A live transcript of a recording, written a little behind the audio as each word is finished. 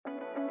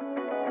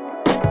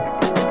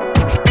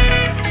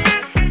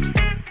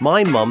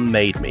My Mum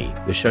Made Me,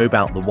 the show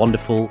about the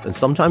wonderful and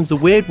sometimes the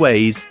weird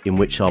ways in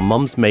which our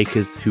mums make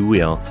us who we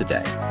are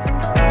today.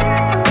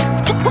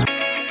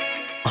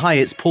 Hi,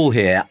 it's Paul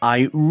here.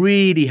 I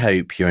really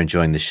hope you're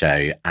enjoying the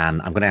show,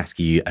 and I'm going to ask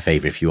you a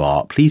favour if you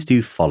are. Please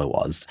do follow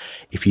us.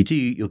 If you do,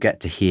 you'll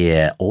get to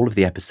hear all of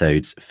the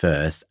episodes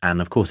first,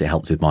 and of course it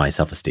helps with my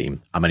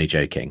self-esteem. I'm only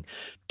joking.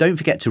 Don't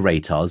forget to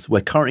rate us.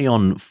 We're currently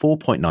on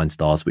 4.9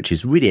 stars, which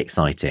is really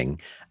exciting,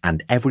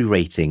 and every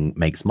rating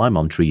makes my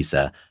mum,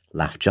 Teresa,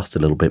 laugh just a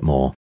little bit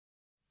more.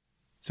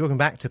 So welcome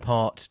back to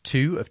part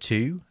 2 of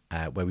 2,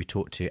 where we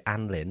talk to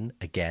Anne Lynn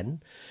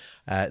again.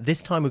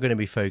 This time we're going to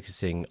be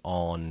focusing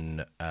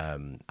on,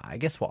 I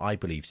guess, what I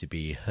believe to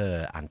be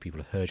her and people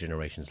of her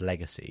generation's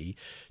legacy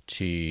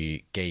to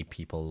gay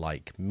people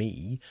like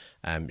me.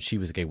 She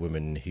was a gay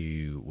woman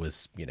who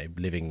was,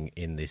 living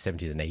in the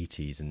 70s and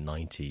 80s and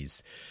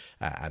 90s,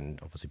 and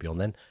obviously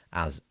beyond then,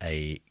 as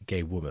a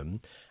gay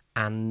woman.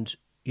 And,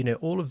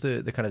 all of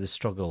the kind of the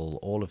struggle,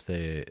 all of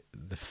the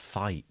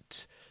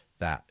fight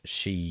that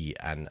she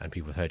and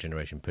people of her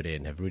generation put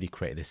in have really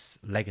created this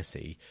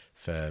legacy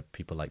for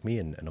people like me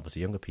and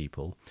obviously younger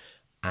people.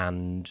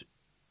 And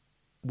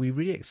we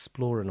really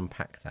explore and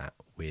unpack that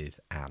with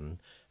Anne,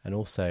 and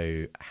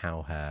also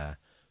how her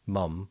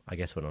mum, I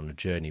guess, went on a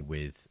journey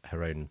with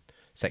her own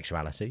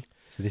sexuality.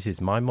 So this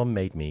is My Mum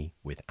Made Me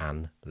with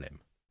Anne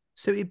Lim.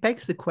 So it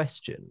begs the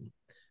question,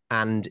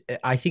 and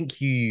I think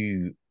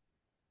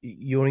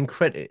you're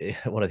incredible.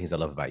 One of the things I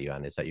love about you,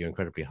 Anne, is that you're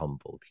incredibly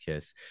humble,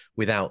 because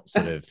without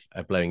sort of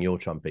blowing your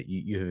trumpet,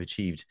 you have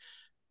achieved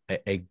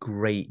a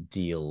great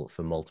deal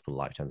for multiple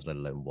lifetimes, let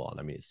alone one.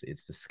 I mean,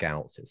 it's the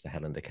Scouts, it's the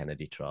Helen de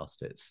Kennedy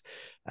Trust, it's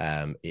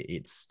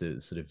the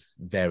sort of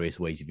various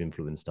ways you've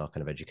influenced our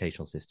kind of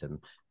educational system.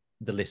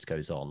 The list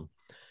goes on.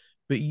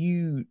 But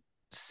you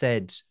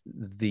said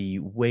the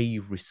way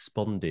you've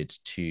responded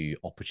to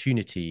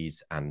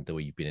opportunities and the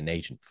way you've been an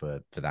agent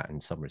for that in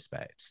some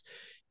respects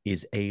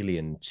is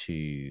alien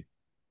to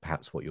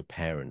perhaps what your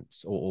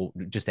parents, or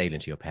just alien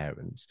to your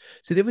parents.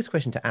 So the obvious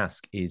question to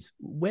ask is,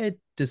 where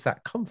does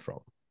that come from?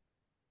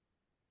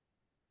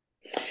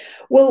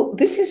 Well,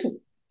 this is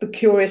the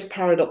curious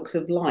paradox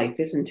of life,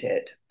 isn't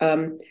it?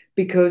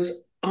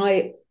 Because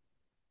I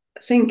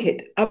think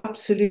it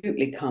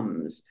absolutely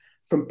comes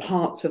from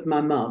parts of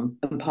my mum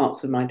and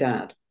parts of my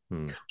dad.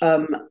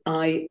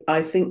 I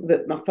think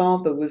that my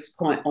father was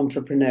quite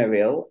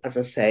entrepreneurial, as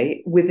I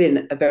say,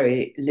 within a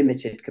very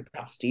limited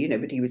capacity,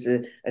 but he was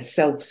a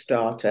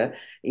self-starter.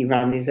 He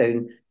ran his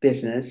own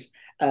business.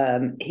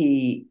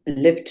 He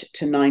lived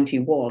to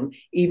 91,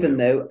 even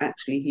though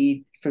actually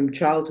he, from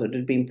childhood,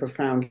 had been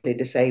profoundly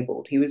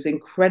disabled. He was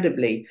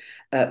incredibly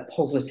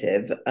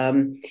positive,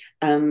 and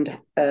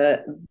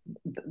there's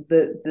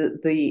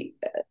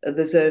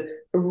a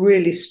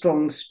really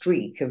strong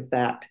streak of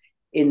that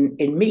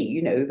in me,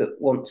 that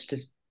wants to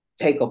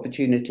take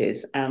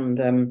opportunities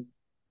and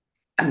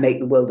make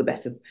the world a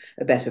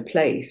better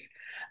place.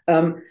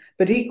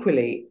 But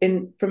equally,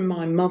 from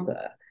my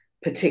mother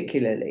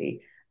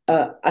particularly,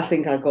 I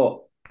think I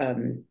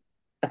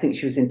think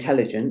she was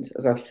intelligent,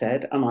 as I've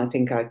said, and I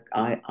think I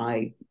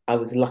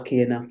was lucky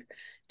enough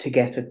to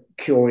get a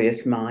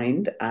curious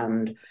mind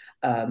and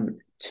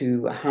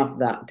to have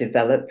that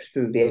developed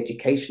through the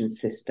education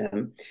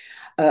system.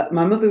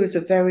 My mother was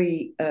a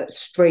very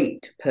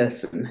straight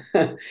person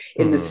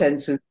in the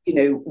sense of,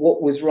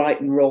 what was right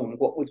and wrong,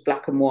 what was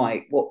black and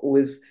white, what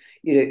was,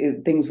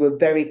 things were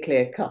very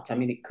clear cut. I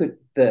mean, it could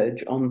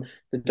verge on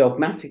the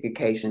dogmatic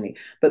occasionally,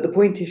 but the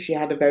point is she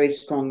had a very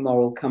strong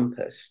moral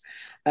compass.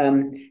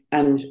 And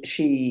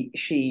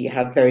she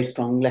had very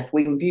strong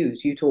left-wing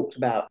views. You talked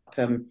about,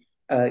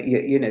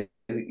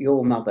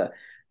 your mother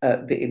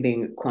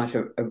being quite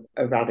a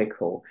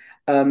radical.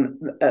 My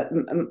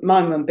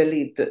mum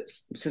believed that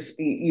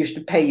you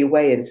should pay your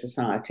way in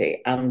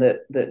society, and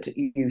that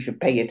you should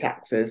pay your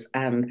taxes,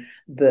 and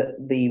that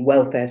the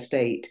welfare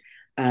state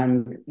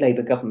and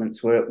Labour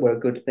governments were a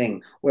good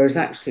thing. Whereas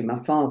actually my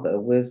father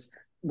was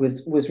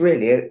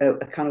really a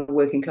kind of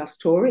working class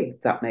Tory,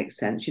 if that makes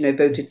sense.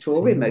 Voted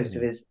Tory most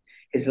of his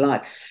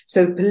life.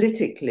 So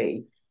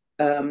politically,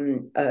 I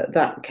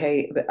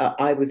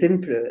was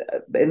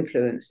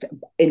influenced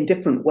in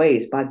different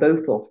ways by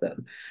both of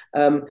them.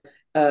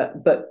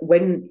 But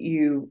when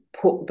you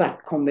put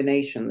that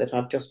combination that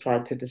I've just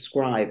tried to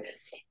describe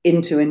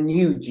into a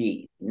new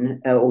gene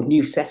or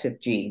new set of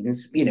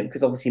genes,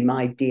 because obviously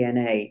my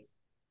DNA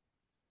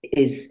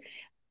is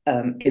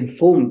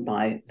informed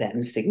by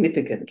them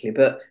significantly,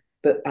 but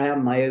I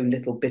am my own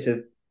little bit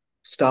of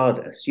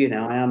stardust.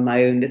 I am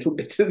my own little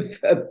bit of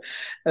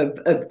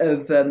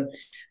the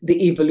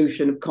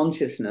evolution of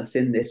consciousness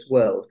in this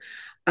world.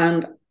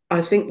 And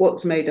I think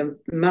what's made a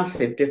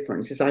massive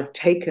difference is I've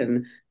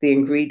taken the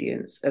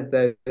ingredients of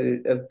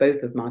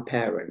both of my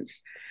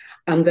parents,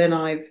 and then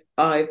I've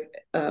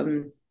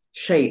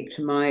shaped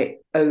my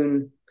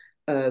own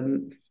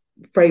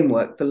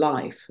framework for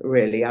life.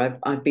 Really,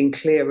 I've been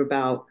clear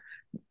about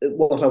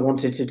what I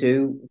wanted to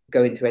do,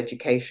 go into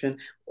education,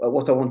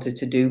 what I wanted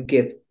to do,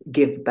 give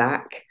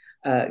back,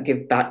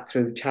 give back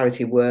through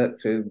charity work,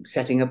 through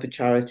setting up a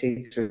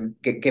charity, through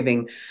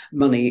giving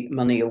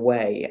money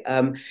away.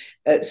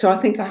 So I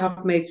think I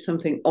have made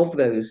something of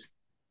those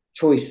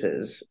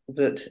choices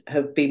that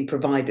have been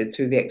provided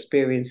through the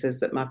experiences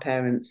that my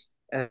parents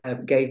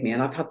gave me,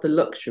 and I've had the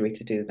luxury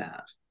to do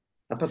that.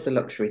 I've had the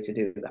luxury to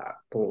do that,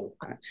 Paul.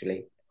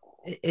 Actually,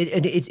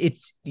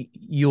 it's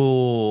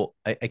you're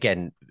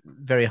again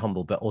very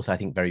humble, but also I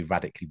think very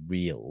radically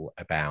real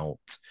about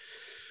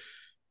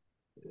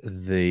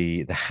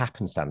the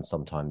happenstance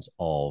sometimes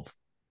of,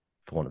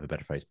 for want of a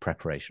better phrase,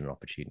 preparation and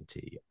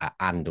opportunity,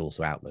 and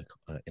also outlook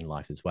in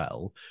life as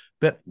well.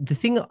 But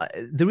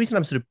the reason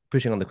I'm sort of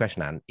pushing on the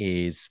question, Anne,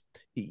 is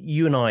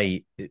you and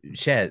I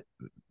share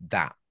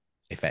that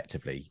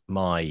effectively.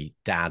 My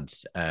dad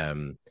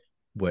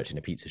worked in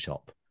a pizza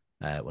shop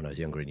when I was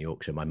younger in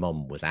Yorkshire. My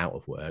mum was out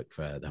of work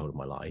for the whole of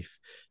my life.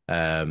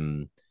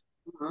 right.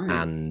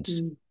 And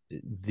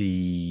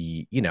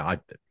Mm.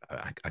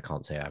 I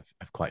can't say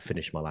I've quite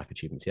finished my life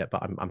achievements yet,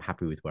 but I'm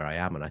happy with where I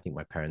am, and I think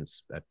my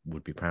parents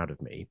would be proud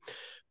of me.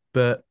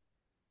 But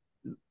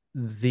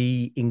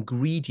the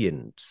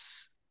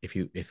ingredients,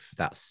 if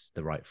that's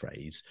the right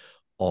phrase,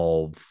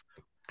 of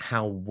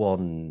how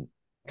one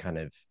kind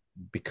of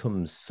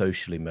becomes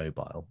socially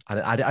mobile. And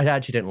I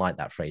actually don't like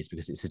that phrase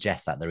because it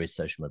suggests that there is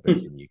social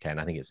mobility in the UK,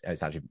 and I think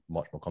it's actually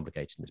much more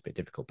complicated and it's a bit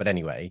difficult. But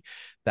anyway,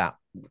 that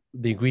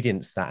the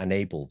ingredients that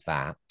enable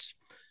that,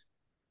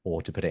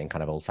 or to put it in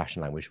kind of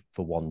old-fashioned language,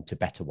 for one to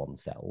better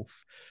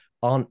oneself,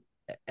 aren't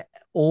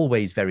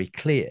always very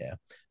clear.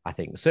 I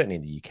think certainly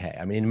in the UK.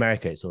 I mean, in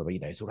America, it's all about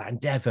it's all about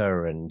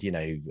endeavor and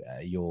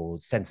your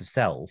sense of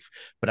self.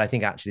 But I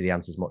think actually the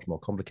answer is much more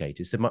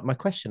complicated. So my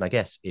question, I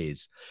guess,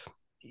 is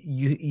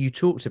you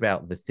talked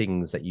about the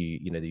things that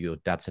your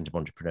dad's sense of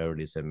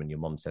entrepreneurialism and your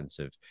mom's sense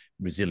of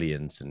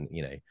resilience and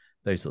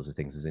those sorts of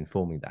things as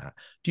informing that.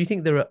 Do you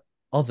think there are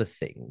other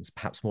things,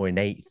 perhaps more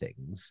innate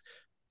things,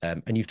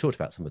 and you've talked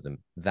about some of them,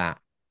 that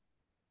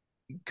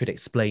could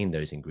explain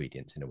those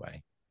ingredients in a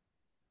way?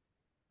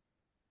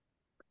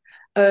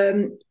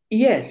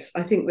 Yes,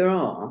 I think there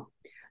are.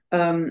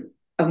 And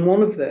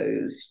one of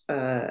those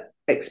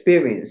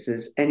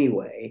experiences,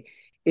 anyway,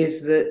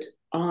 is that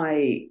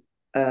I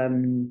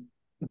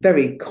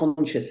very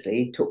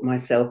consciously took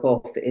myself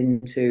off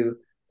into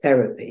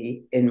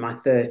therapy in my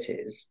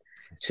 30s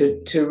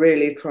to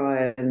really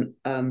try and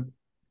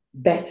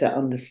better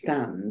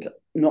understand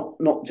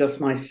not just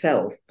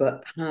myself,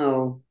 but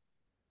how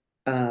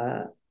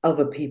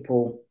other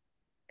people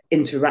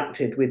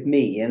interacted with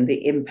me and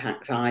the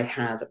impact I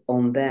had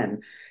on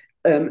them.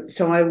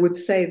 So I would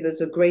say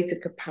there's a greater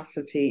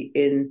capacity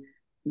in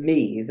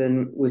me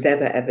than was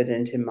ever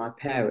evident in my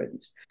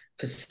parents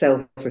for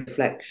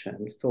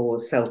self-reflection, for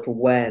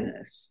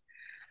self-awareness,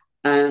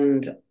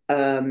 and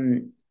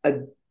a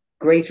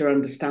greater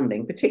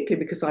understanding,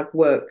 particularly because I've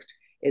worked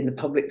in the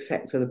public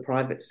sector, the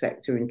private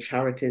sector, in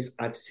charities.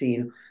 I've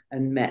seen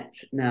and met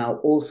now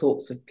all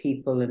sorts of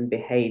people and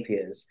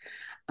behaviours.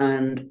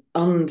 And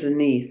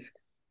underneath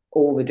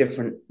all the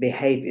different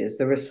behaviors,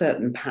 there are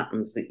certain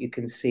patterns that you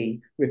can see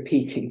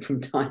repeating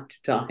from time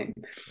to time.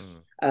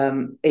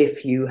 Mm.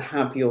 If you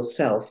have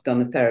yourself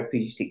done a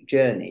therapeutic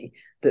journey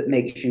that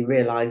makes you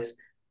realize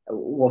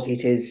what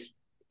it is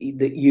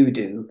that you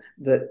do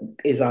that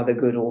is either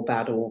good or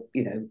bad, or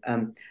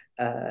in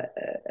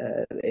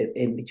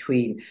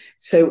between.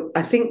 So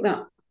I think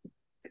that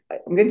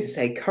I'm going to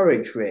say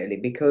courage, really,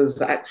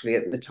 because actually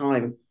at the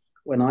time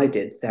when I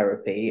did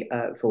therapy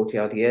 40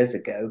 odd years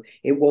ago,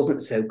 it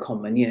wasn't so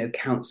common.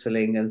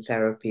 Counselling and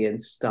therapy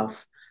and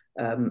stuff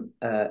were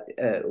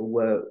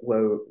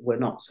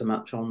not so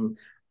much on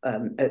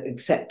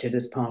accepted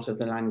as part of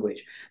the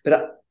language.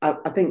 But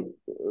I think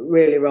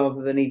really,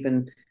 rather than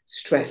even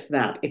stress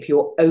that, if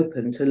you're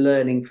open to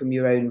learning from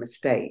your own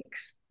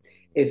mistakes,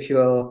 if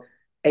you're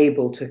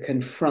able to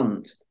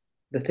confront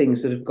the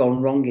things that have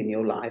gone wrong in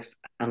your life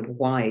and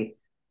why,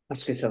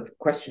 ask yourself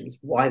questions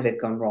why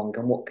they've gone wrong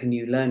and what can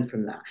you learn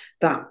from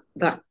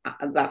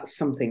that's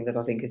something that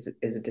I think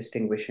is a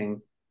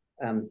distinguishing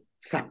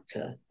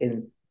factor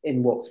in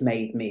what's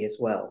made me as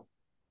well.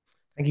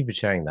 Thank you for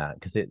sharing that,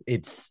 because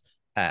it's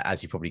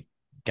as you probably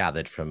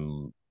gathered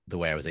from the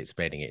way I was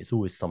explaining it, it's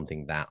always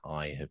something that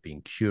I have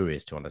been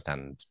curious to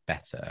understand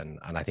better, and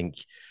I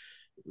think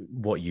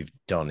what you've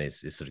done is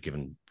sort of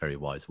given very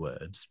wise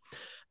words.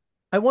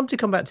 I want to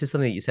come back to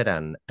something that you said,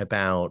 Anne,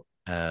 about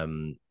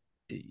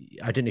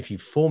I don't know if you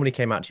formally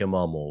came out to your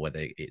mom or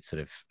whether it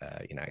sort of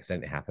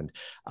accidentally happened.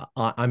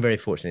 I'm very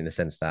fortunate in the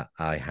sense that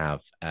I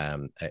have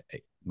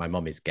my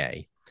mom is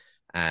gay,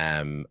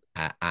 and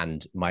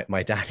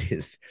my dad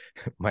is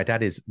my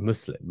dad is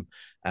Muslim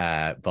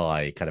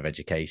by kind of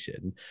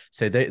education.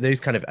 So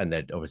those kind of, and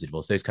they're obviously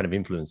divorced. Those kind of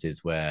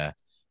influences where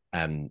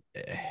um,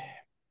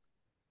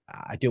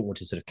 I don't want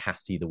to sort of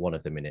cast either one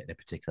of them in a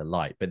particular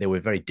light, but they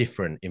were very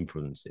different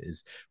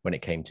influences when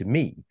it came to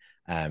me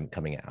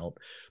coming out.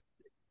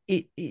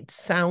 It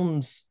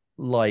sounds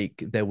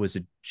like there was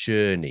a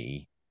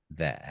journey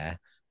there,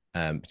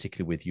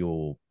 particularly with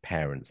your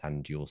parents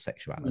and your Mm.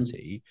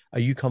 sexuality. Are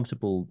you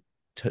comfortable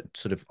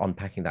sort of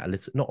unpacking that a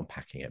little, not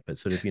unpacking it, but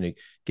sort of,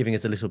 giving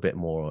us a little bit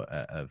more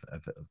of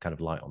kind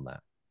of light on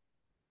that.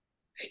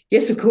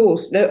 Yes, of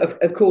course. No,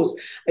 of course.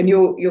 And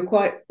you're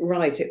quite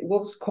right. It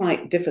was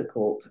quite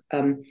difficult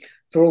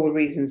for all the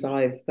reasons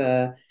I've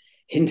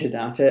hinted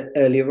at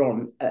earlier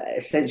on,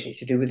 essentially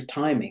to do with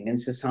timing and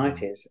Mm.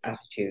 society's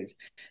attitudes.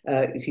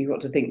 So you've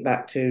got to think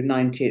back to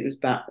it was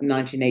about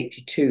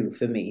 1982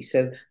 for me.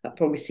 So that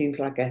probably seems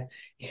like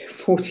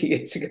 40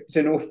 years ago. It's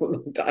an awful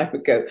long time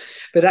ago.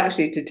 But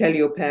actually, to tell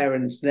your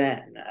parents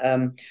then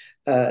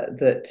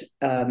that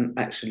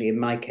actually, in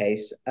my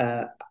case,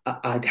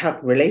 I'd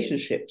had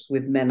relationships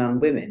with men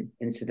and women,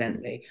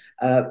 incidentally,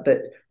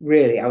 but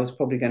really I was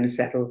probably going to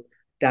settle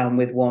down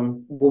with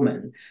one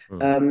woman.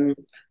 Mm. Um,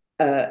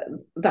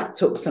 that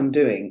took some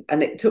doing,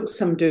 and it took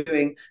some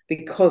doing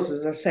because,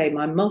 as I say,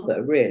 my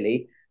mother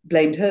really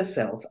blamed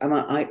herself, and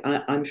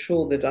I'm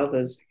sure that Mm.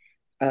 others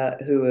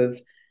who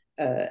have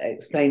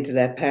explained to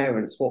their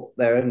parents what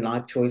their own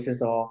life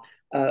choices are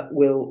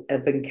will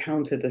have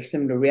encountered a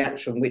similar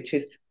reaction, which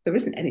is there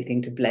isn't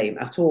anything to blame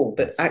at all,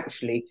 but Yes.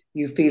 actually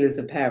you feel as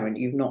a parent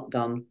you've not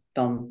done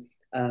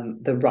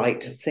the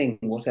right thing,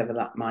 whatever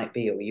that might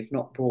be, or you've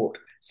not brought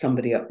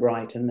somebody up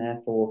right, and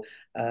therefore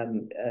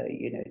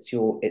it's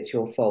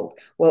your fault.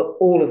 Well,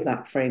 all of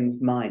that frame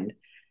of mind,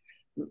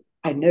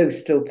 I know,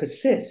 still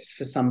persists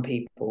for some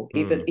people,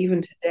 even Mm.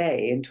 even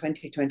today in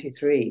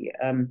 2023,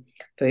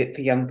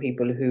 for young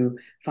people who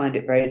find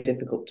it very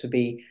difficult to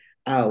be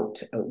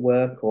out at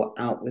work or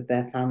out with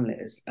their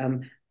families,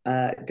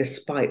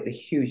 despite the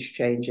huge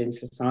change in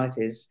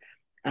society's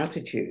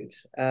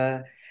attitudes. Uh,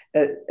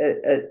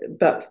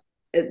 but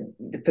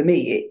for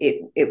me,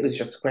 it was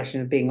just a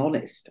question of being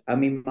honest. I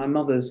mean, my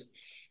mother's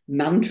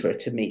mantra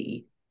to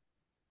me,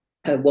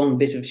 one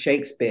bit of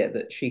Shakespeare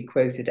that she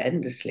quoted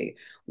endlessly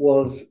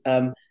was,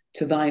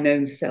 "To thine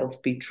own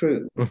self be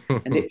true,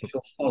 and it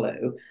shall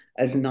follow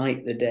as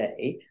night the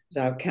day,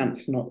 thou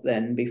canst not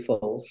then be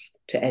false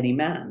to any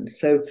man."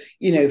 So,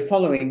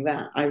 following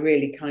that, I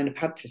really kind of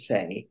had to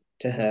say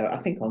to her, I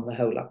think on the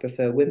whole, I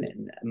prefer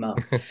women, Mum.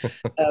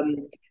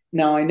 Um,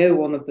 Now, I know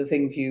one of the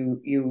things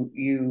you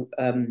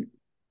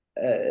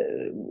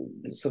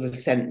sort of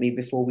sent me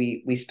before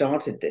we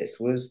started this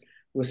was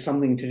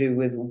something to do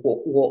with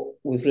what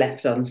was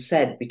left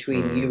unsaid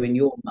between you Mm. and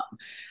your mum.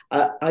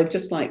 I'd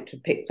just like to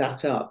pick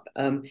that up,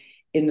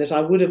 in that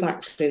I would have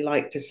actually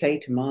liked to say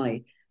to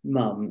my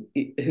mum,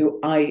 who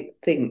I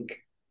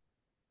think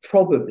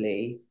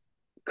probably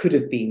could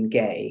have been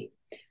gay,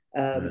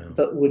 Wow.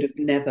 but would have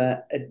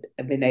never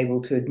been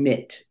able to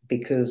admit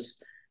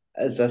because,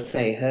 as I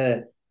say,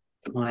 her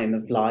time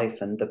of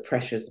life and the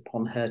pressures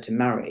upon her to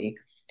marry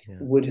Yeah.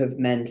 would have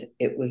meant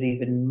it was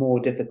even more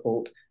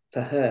difficult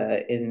for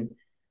her in,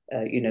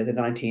 the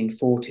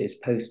 1940s,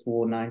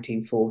 post-war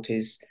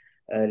 1940s,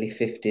 early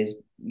 50s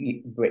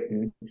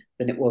Britain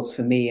than it was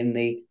for me in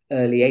the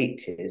early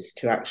 80s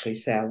to actually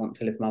say I want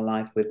to live my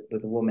life with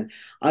a woman.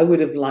 I would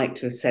have liked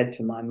to have said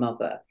to my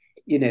mother,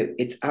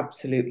 it's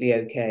absolutely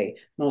okay.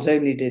 Not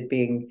only did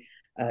being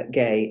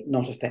gay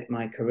not affect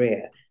my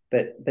career,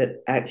 but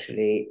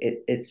actually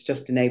it's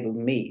just enabled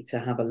me to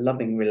have a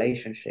loving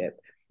relationship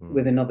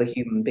with Mm. another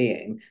human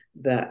being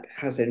that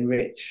has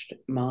enriched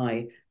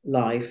my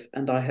life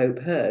and I hope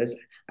hers.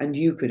 And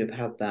you could have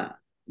had that,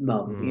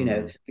 Mum,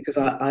 Mm. because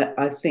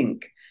I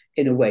think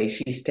in a way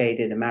she stayed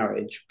in a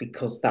marriage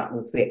because that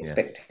was the Yes.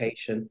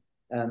 expectation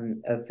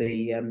of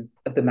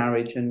the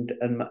marriage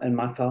and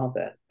my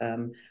father,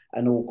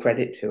 and all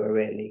credit to her,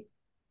 really.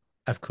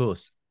 Of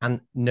course.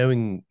 And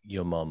knowing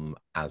your mum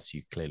as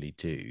you clearly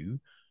do,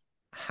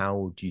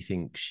 how do you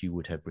think she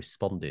would have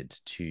responded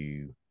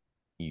to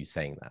you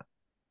saying that?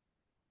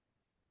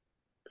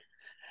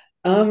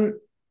 um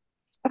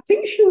I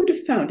think she would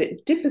have found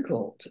it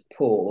difficult,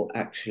 Paul,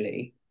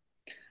 actually.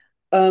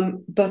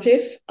 But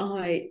if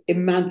I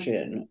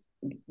imagine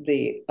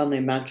the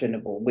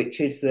unimaginable, which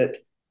is that,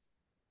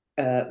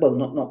 well,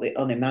 not the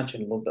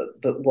unimaginable,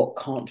 but what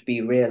can't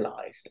be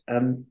realised.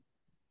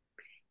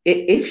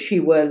 If she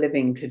were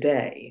living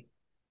today,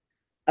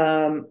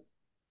 um,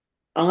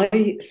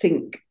 I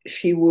think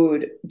she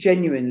would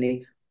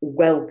genuinely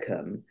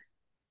welcome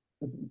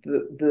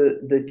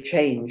the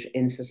change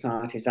in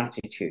society's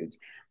attitudes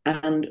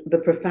and the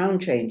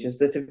profound changes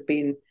that have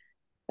been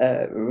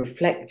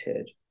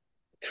reflected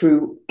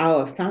through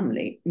our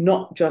family,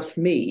 not just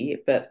me,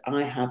 but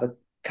I have a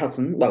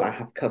cousin. Well, I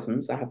have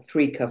cousins. I have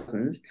three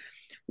cousins.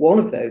 One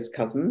of those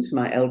cousins,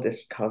 my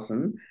eldest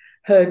cousin,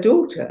 her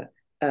daughter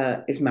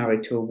is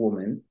married to a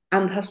woman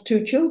and has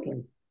two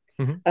children.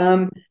 Mhm.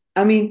 Um,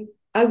 I mean,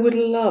 I would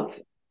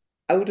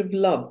have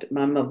loved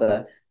my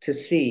mother to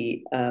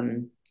see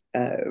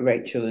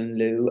Rachel and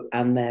Lou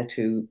and their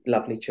two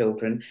lovely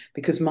children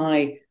because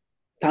my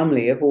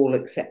family have all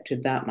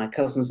accepted that. My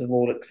cousins have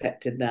all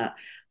accepted that,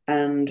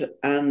 and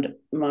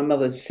my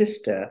mother's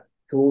sister,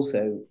 who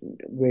also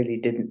really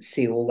didn't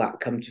see all that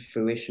come to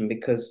fruition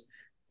because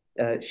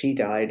she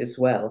died as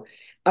well.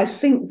 I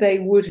think they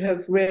would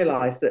have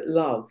realised that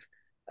love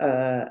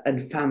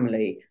and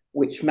family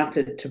which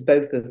mattered to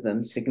both of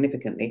them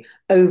significantly,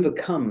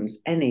 overcomes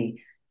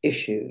any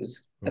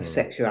issues of Mm.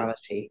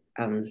 sexuality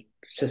and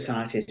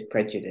society's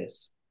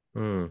prejudice.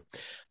 Mm.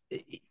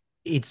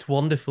 It's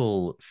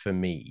wonderful for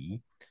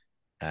me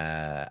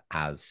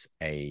as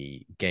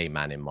a gay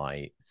man in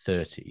my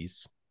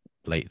 30s,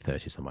 late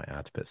 30s, I might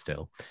add, but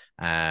still,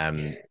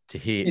 You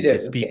to don't,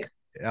 speak. okay.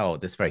 Oh,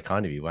 that's very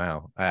kind of you.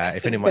 Wow.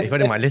 If any of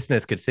my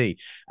listeners could see,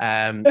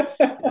 um,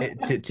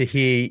 to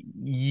hear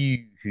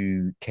you,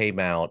 who came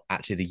out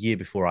actually the year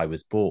before I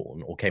was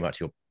born, or came out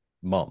to your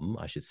mum,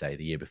 I should say,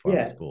 the year before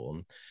I was Yeah.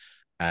 born,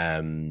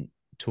 um,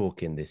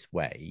 talk in this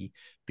way,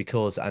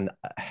 because, and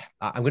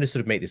I'm going to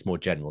sort of make this more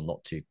general,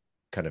 not to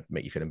kind of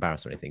make you feel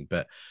embarrassed or anything,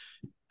 but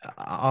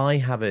I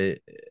have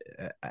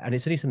and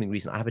it's only something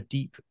recent, I have a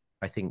deep,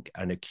 I think,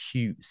 an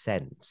acute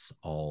sense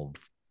of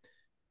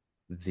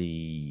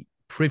the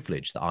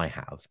privilege that I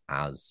have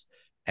as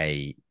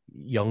a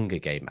younger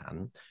gay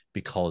man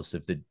because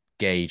of the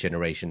gay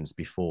generations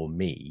before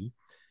me,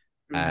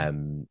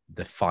 Mm.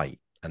 the fight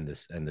and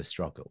the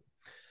struggle.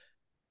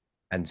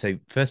 And so,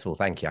 first of all,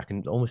 thank you. I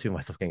can almost feel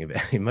myself getting a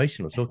bit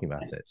emotional talking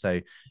about it.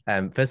 So,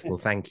 first of all,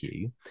 thank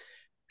you.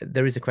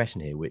 There is a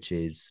question here, which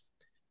is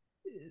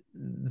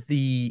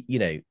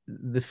the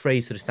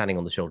phrase sort of standing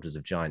on the shoulders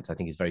of giants, I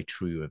think, is very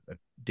true of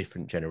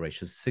different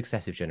generations,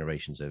 successive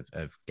generations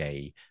of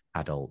gay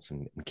adults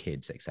and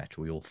kids,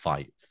 etc. We all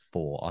fight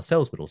for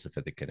ourselves, but also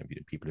for the kind of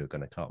people who are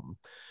going to come.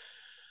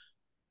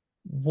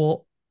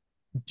 What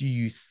do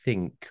you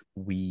think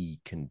we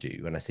can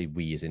do? And I say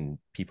we as in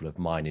people of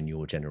mine and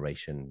your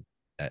generation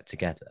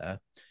together,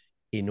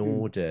 in Mm.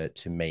 order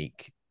to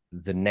make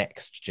the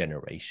next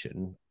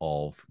generation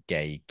of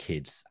gay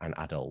kids and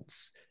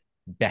adults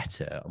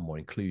better and more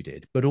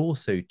included, but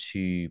also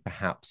to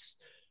perhaps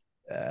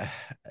uh,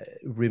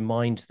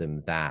 remind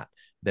them that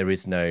there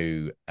is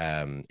no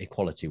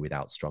equality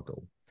without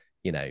struggle.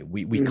 We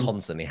Mm.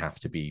 constantly have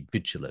to be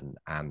vigilant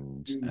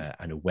Mm.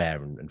 and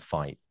aware and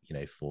fight,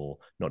 for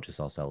not just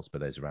ourselves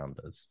but those around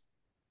us.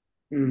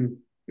 Mm.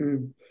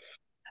 Mm.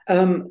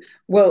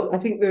 Well, I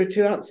think there are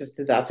two answers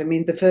to that. I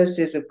mean, the first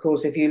is, of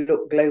course, if you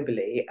look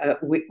globally,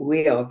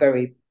 we are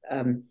very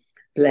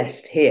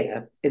blessed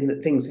here in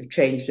that things have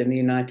changed in the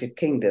United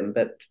Kingdom,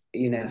 but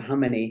how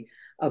many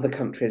other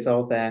countries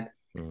are there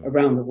Mm.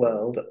 around the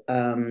world?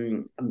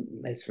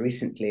 Most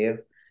recently,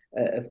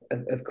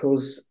 of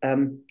course,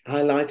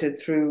 highlighted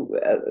through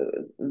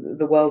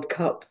the World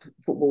Cup,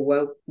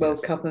 World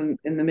Yes. Cup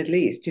in the Middle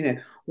East.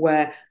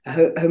 Where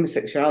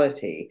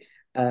homosexuality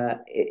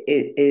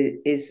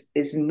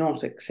is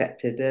not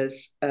accepted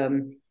as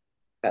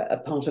a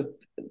part of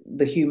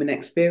the human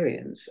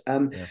experience.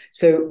 Yeah.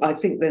 So I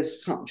think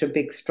there's such a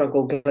big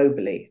struggle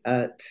globally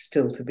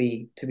still to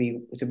be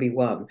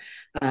won,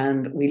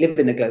 and we live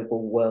in a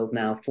global world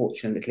now,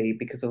 fortunately,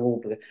 because of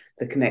all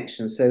the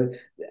connections. So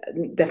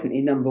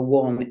definitely number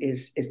one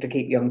is to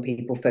keep young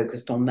people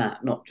focused on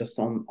that, not just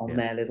on Yeah.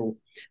 their little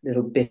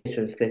bit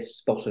of this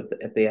spot of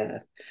the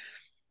earth.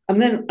 And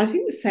then I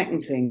think the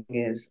second thing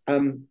is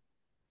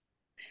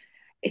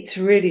it's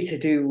really to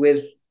do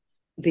with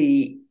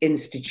the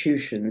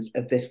institutions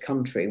of this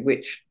country,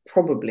 which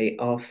probably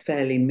are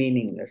fairly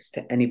meaningless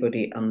to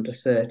anybody under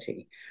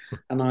 30.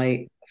 And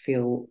I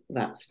feel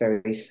that's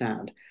very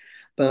sad.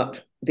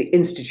 But the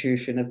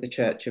institution of the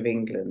Church of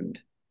England,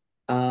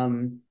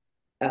 um,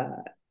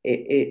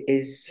 it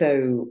is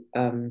so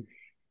in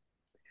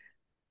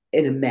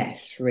a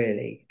mess,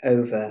 really,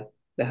 over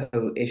the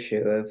whole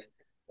issue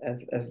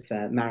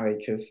of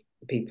marriage of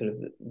people of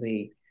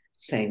the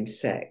same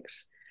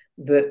sex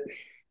that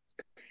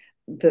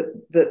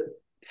that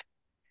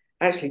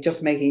actually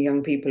just making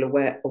young people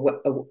aware of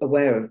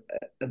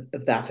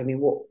that. I mean,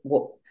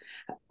 what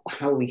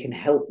how we can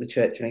help the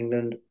Church of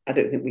England? I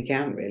don't think we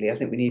can really. I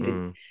think we need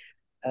to.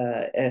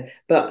 Mm.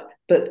 But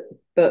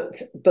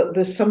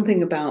there's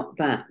something about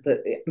that. I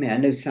mean, I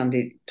know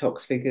Sandy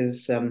Toksvig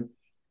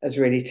has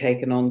really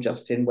taken on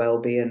Justin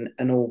Welby,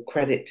 and all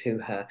credit to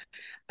her.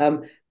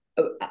 And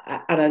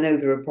I know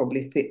there are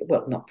probably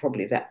well, not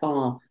probably, there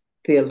are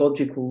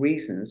theological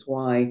reasons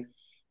why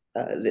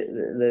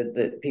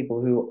the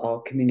people who are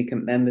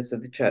communicant members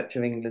of the Church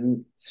of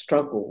England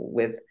struggle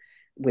with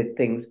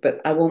things. But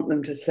I want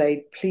them to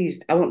say,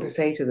 please, I want to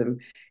say to them,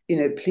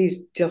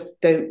 please just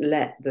don't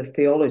let the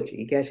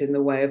theology get in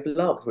the way of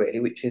love, really,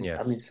 which is,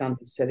 I mean, Yes.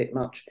 Sandy said it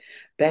much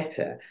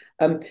better.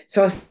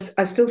 So I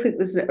still think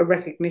there's a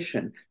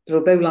recognition that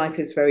although life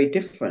is very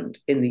different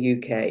in the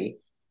UK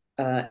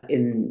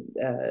in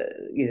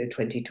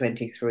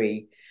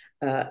 2023,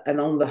 and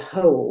on the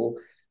whole,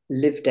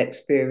 lived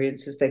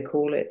experience, as they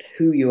call it,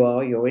 who you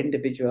are, your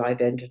individual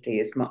identity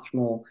is much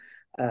more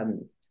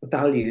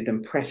valued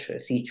and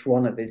precious. Each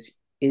one of us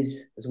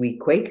is, as we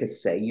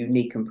Quakers say,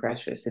 unique and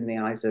precious in the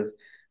eyes of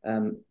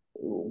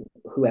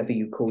whoever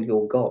you call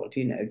your God,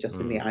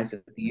 just in the Mm. eyes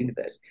of the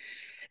universe.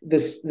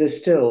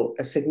 There's still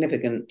a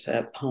significant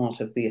part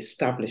of the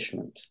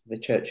establishment, the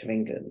Church of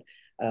England,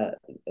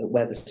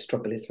 where the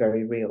struggle is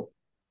very real.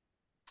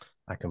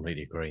 I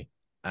completely agree.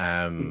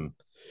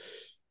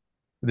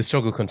 The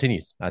struggle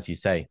continues, as you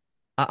say.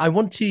 I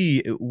want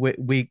to.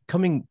 We're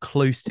coming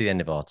close to the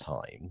end of our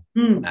time.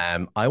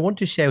 Mm, I want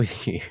to share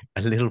with you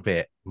a little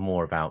bit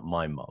more about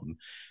my mum.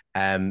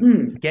 To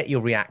mm, get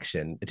your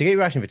reaction,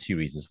 for two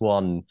reasons.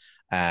 One,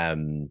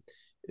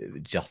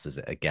 just as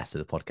a guest of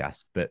the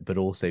podcast, but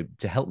also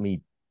to help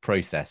me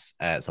process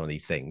some of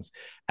these things.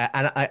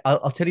 And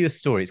I'll tell you a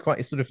story.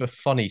 It's sort of a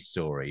funny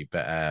story,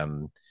 but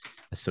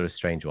a sort of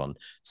strange one.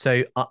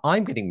 So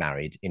I'm getting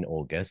married in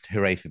August.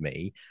 Hooray for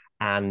me!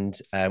 And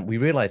we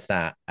realized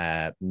that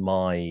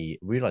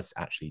realized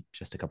actually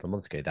just a couple of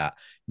months ago that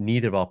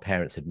neither of our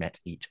parents had met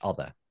each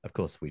other. Of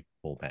course, we've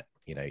all met,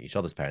 each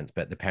other's parents,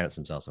 but the parents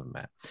themselves haven't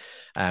met.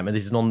 And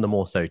this is none the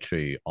more so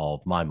true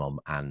of my mom,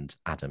 and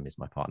Adam is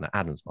my partner,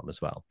 Adam's mom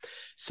as well.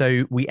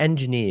 So we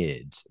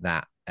engineered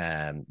that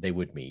they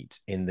would meet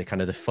in the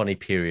kind of the funny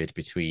period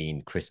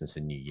between Christmas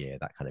and New Year,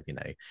 that kind of,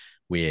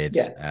 weird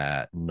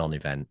yeah.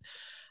 non-event.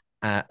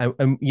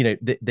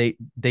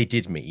 They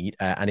did meet,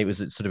 and it was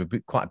sort of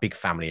quite a big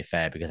family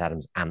affair because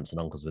Adam's aunts and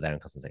uncles were there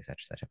and cousins, etc.,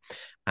 etc.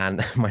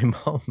 And my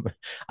mom,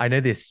 I know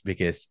this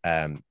because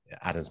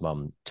Adam's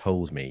mom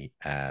told me,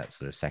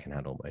 sort of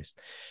secondhand almost.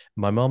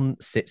 My mom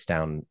sits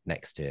down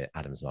next to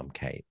Adam's mom,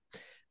 Kate,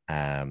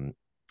 and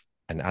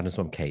Adam's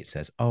mom, Kate,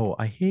 says, "Oh,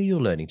 I hear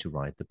you're learning to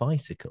ride the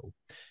bicycle."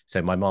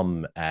 So my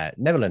mom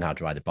never learned how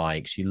to ride a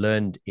bike. She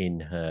started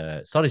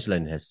to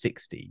learn in her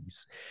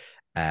 60s.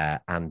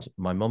 And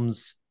my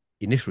mom's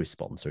initial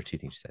response, or two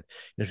things she said.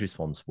 Initial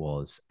response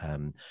was,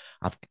 I'm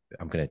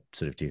going to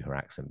sort of do her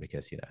accent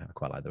because, I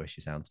quite like the way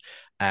she sounds.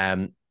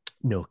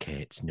 No,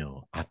 Kate,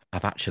 no,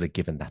 I've actually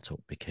given that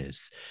up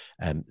because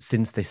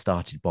since they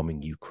started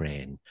bombing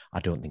Ukraine,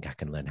 I don't think I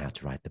can learn how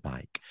to ride the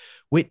bike,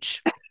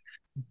 which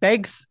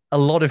begs a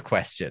lot of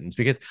questions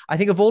because I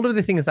think of all of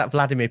the things that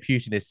Vladimir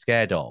Putin is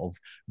scared of,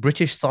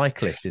 British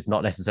cyclists is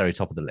not necessarily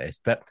top of the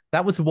list, but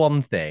that was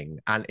one thing,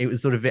 and it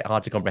was sort of a bit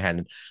hard to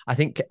comprehend. I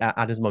think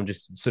Adam's mom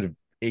just sort of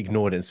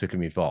ignored it and swiftly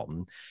moved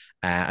on,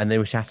 and they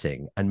were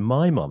chatting, and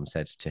my mom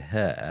said to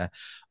her,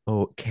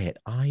 "Oh, Kate,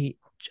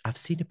 I've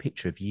seen a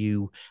picture of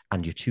you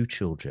and your two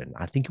children.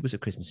 I think it was at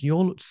Christmas. And you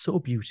all looked so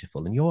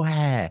beautiful, and your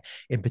hair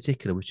in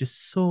particular was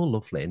just so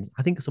lovely. And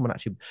I think someone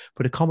actually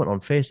put a comment on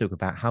Facebook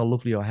about how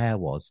lovely your hair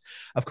was.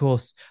 Of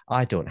course,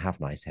 I don't have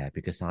nice hair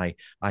because I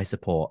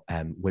support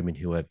women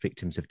who are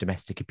victims of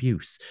domestic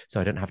abuse, so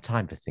I don't have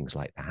time for things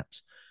like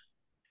that."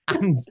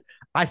 And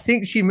I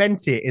think she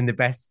meant it in the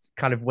best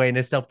kind of way, in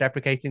a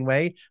self-deprecating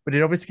way, but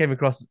it obviously came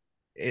across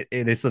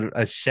in a sort of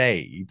a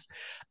shade.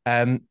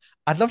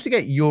 I'd love to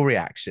get your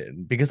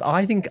reaction because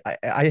I think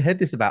I heard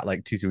this about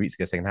like 2 3 weeks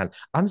ago secondhand.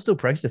 I'm still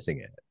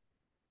processing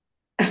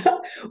it.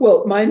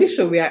 Well, my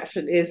initial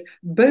reaction is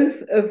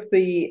both of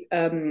the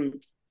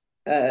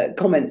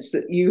comments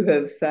that you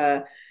have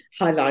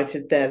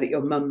highlighted there that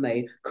your mum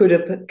made could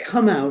have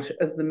come out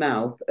of the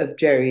mouth of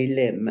Jerry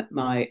Lim,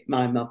 my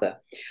mother,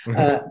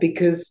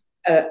 because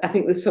I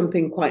think there's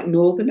something quite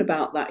northern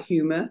about that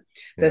humour.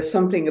 Yeah. There's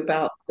something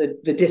about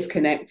the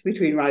disconnect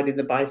between riding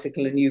the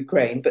bicycle and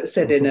Ukraine, but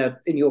said in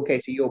your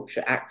case, a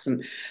Yorkshire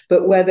accent,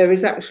 but where there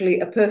is actually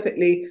a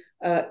perfectly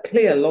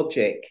clear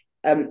logic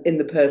in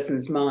the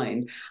person's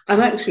mind.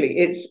 And actually,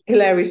 it's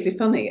hilariously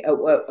funny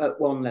at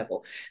one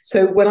level.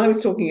 So when I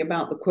was talking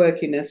about the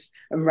quirkiness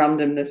and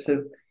randomness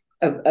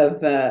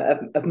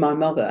of my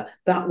mother,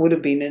 that would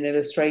have been an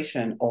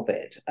illustration of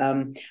it.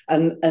 And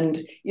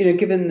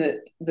given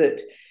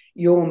that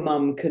your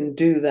mum can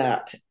do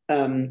that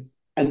and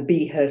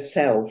be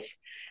herself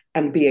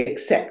and be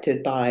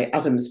accepted by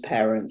Adam's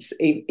parents,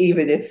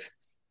 even if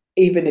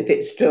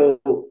it's still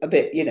a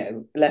bit,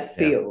 left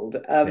field,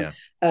 I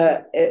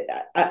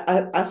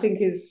think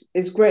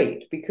is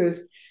great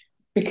because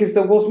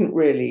there wasn't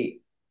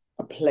really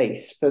a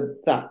place for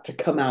that to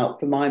come out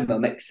for my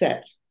mum,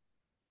 except,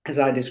 as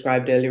I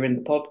described earlier in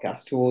the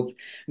podcast, towards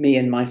me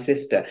and my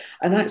sister.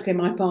 And actually,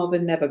 my father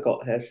never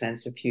got her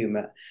sense of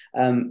humour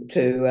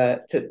to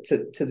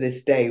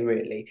this day,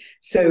 really.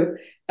 So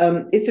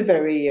it's a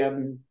very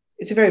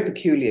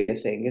peculiar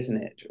thing, isn't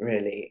it?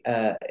 Really,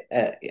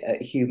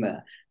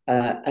 humour.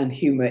 And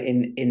humour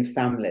in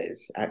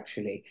families,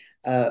 actually.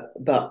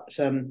 But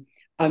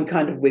I'm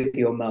kind of with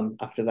your mum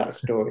after that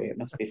story, it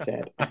must be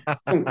said.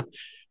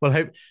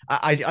 Well,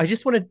 I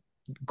just want to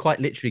quite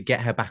literally get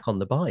her back on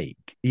the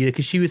bike,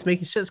 because she was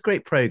making such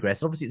great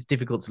progress. Obviously, it's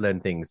difficult to learn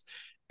things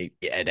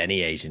at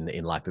any age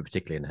in life, but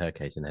particularly in her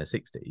case, in her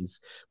 60s.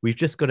 We've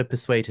just got to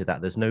persuade her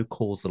that there's no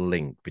causal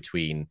link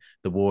between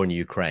the war in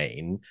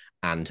Ukraine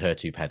and her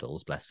two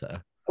pedals, bless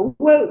her.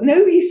 Well,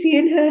 no, you see,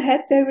 in her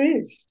head there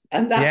is,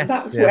 and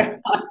that's where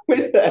I'm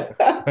with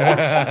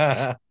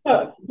her.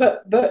 but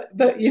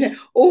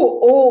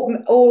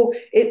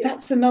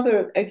that's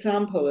another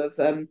example of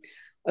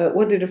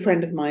what did a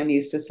friend of mine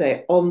used to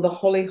say, on the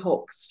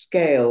hollyhock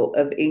scale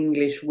of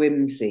English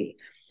whimsy.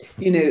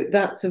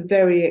 That's a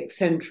very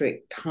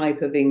eccentric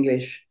type of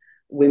English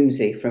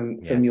whimsy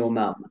from your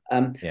mum.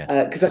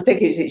 Because I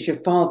think it's your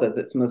father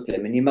that's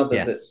Muslim and your mother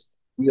that's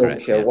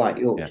Yorkshire, correct, White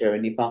Yorkshire,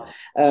 and your father.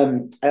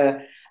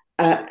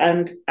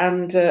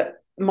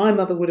 my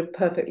mother would have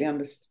perfectly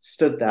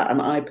understood that,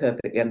 and I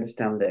perfectly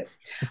understand it.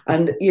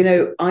 And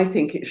I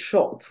think it's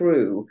shot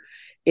through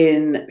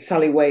in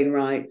Sally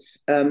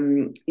Wainwright's,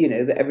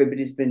 that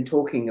everybody's been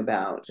talking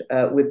about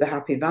with the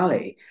Happy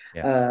Valley,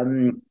 Yes.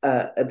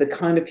 The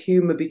kind of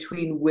humour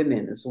between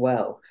women as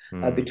well,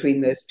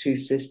 between those two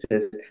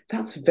sisters.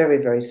 That's very,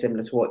 very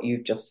similar to what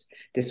you've just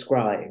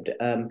described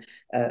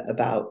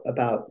about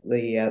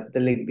the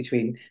link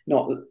between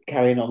not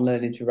carrying on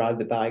learning to ride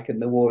the bike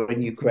and the war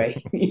in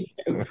Ukraine,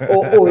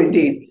 or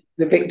indeed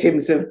the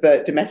victims of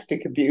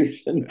domestic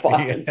abuse and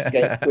violence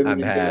against women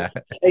And in hair.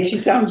 Europe. Hey, she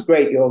sounds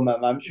great, your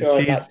mum. I'm sure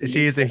I'd like to meet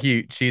She's a her.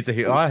 huge.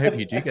 Oh, I hope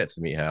you do get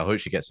to meet her. I hope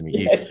she gets to meet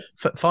you.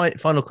 Yes.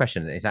 Final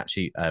question is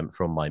actually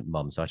from my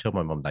mum. So I told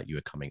my mum that you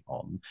were coming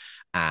on,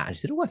 and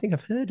she said, "Oh, I think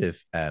I've heard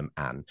of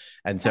Anne."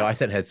 And so I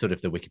sent her sort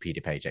of the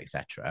Wikipedia page,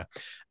 etc.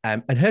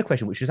 And her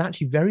question, which was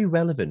actually very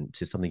relevant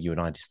to something you and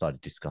I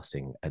started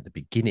discussing at the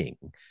beginning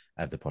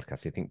of the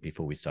podcast, I think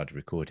before we started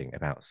recording,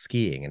 about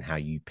skiing and how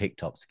you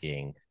picked up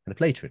skiing kind of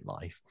later in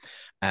life.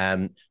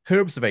 Her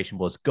observation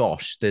was,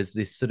 gosh, there's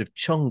this sort of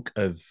chunk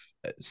of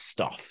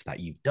stuff that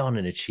you've done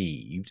and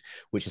achieved,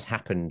 which has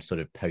happened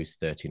sort of post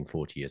 30 and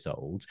 40 years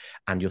old,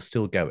 and you're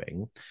still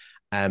going.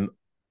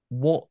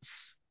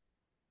 What's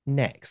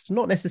next?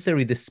 Not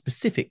necessarily the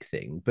specific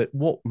thing, but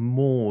what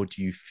more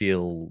do you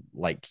feel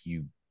like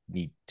you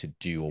need to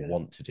do or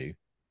want to do?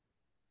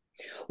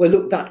 Well,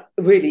 look, that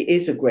really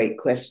is a great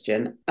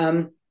question.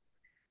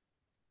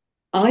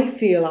 I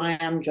feel I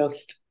am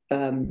just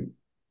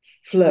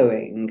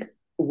flowing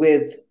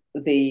with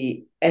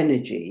the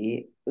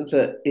energy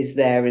that is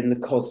there in the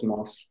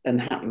cosmos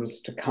and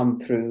happens to come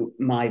through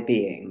my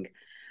being.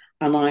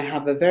 And I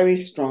have a very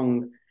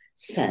strong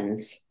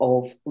sense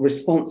of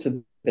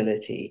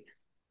responsibility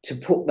to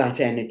put that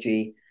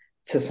energy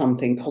to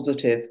something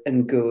positive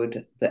and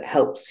good that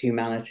helps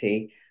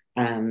humanity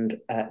and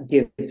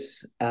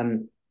gives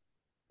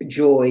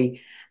joy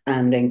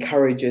and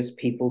encourages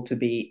people to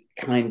be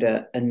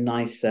kinder and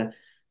nicer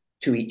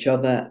to each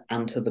other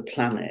and to the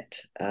planet.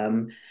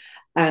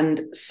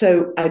 And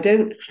so I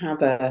don't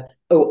have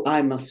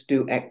I must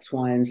do X,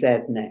 Y, and Z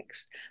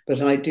next,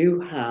 but I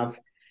do have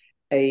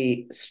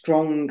a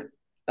strong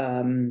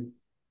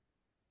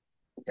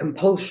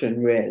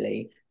compulsion,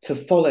 really, to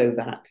follow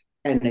that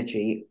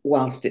energy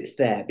whilst it's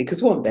there,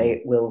 because one day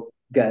it will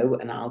go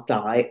and I'll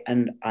die,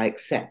 and I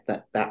accept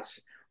that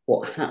that's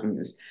what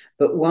happens.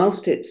 But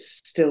whilst it's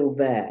still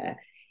there,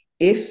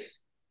 if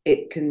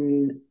it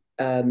can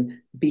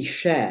be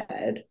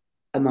shared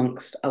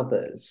amongst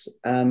others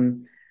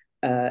in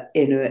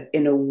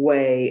a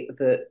way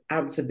that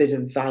adds a bit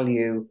of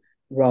value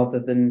rather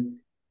than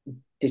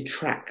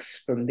detracts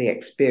from the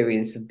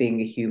experience of being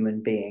a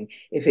human being,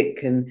 if it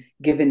can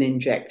give an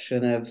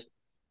injection of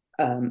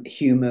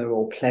humor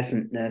or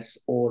pleasantness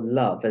or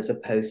love as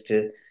opposed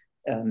to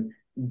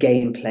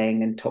game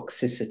playing and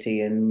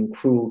toxicity and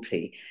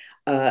cruelty,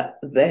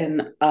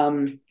 then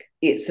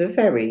it's a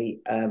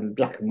very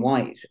black and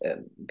white,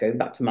 going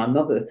back to my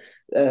mother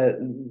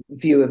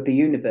view of the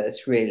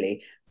universe,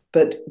 really.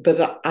 But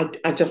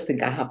I just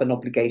think I have an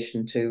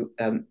obligation to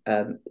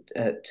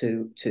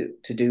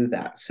do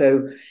that.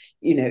 So,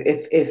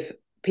 if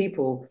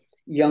people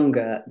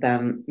younger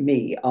than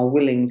me are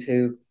willing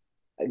to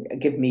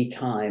give me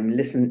time,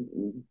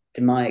 listen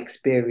to my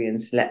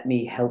experience, let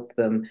me help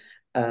them,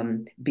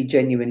 be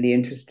genuinely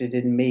interested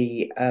in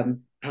me,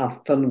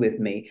 have fun with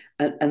me.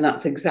 And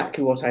that's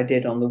exactly what I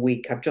did on the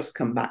week. I've just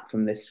come back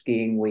from this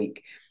skiing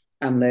week,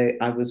 and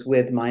I was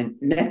with my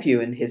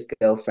nephew and his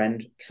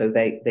girlfriend. So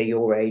they're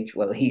your age.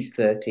 Well, he's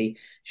 30,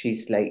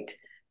 she's late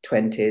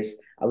 20s.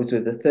 I was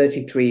with a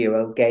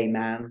 33-year-old gay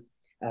man,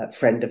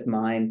 friend of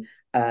mine,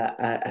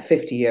 a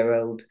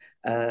 50-year-old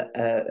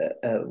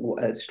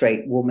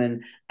straight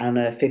woman, and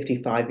a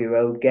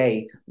 55-year-old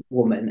gay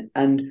woman.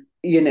 And,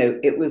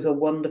 it was a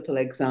wonderful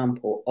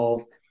example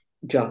of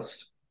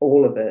just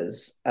all of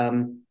us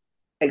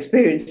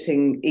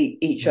experiencing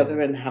each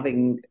other and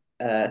having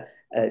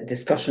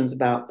discussions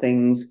about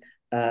things,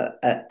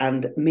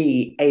 and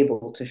me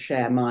able to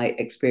share my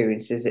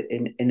experiences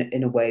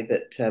in a way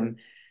that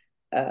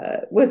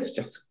was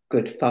just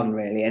good fun,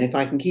 really. And if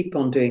I can keep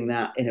on doing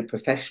that in a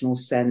professional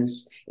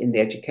sense, in the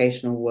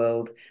educational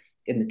world,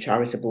 in the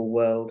charitable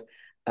world,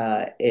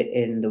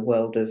 in the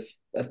world of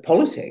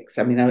politics.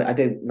 I mean,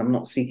 I'm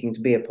not seeking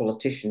to be a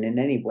politician in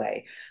any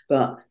way,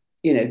 but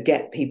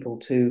get people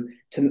to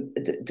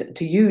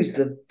use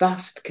the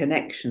vast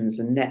connections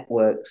and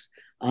networks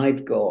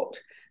I've got,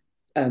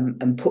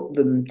 and put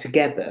them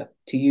together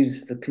to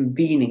use the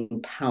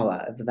convening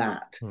power of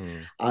that.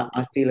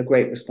 I feel a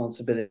great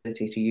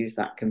responsibility to use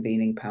that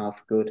convening power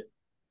for good.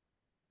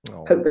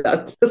 Oh. Hope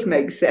that does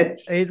make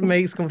sense. It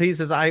makes complete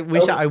sense. I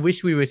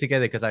wish we were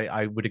together, because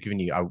I would have given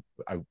you,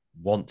 I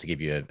want to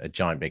give you a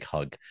giant big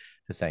hug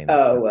for saying that.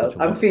 Oh, well,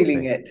 I'm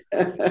feeling it.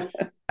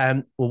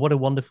 Well, what a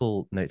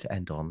wonderful note to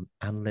end on.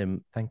 Anne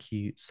Lim, thank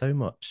you so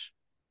much.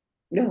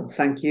 No,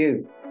 thank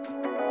you.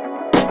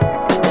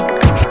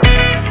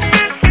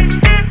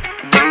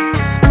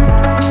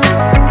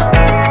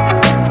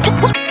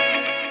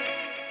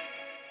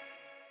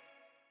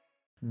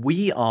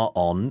 We are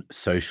on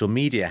social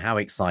media. How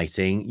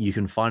exciting. You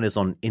can find us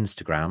on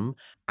Instagram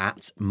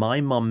at My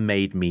Mum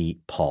Made Me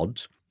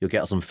Pod. You'll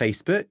get us on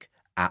Facebook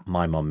at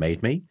My Mum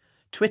Made Me,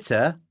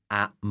 Twitter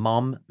at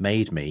Mum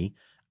Made Me,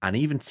 and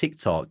even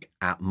TikTok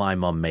at My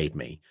Mum Made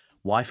Me.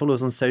 Why follow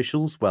us on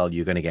socials? Well,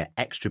 you're going to get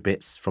extra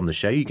bits from the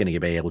show. You're going to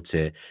be able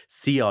to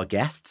see our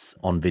guests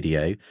on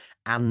video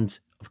and,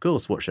 of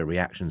course, watch their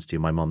reactions to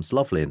my mum's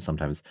lovely and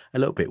sometimes a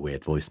little bit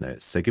weird voice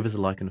notes. So give us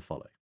a like and a follow.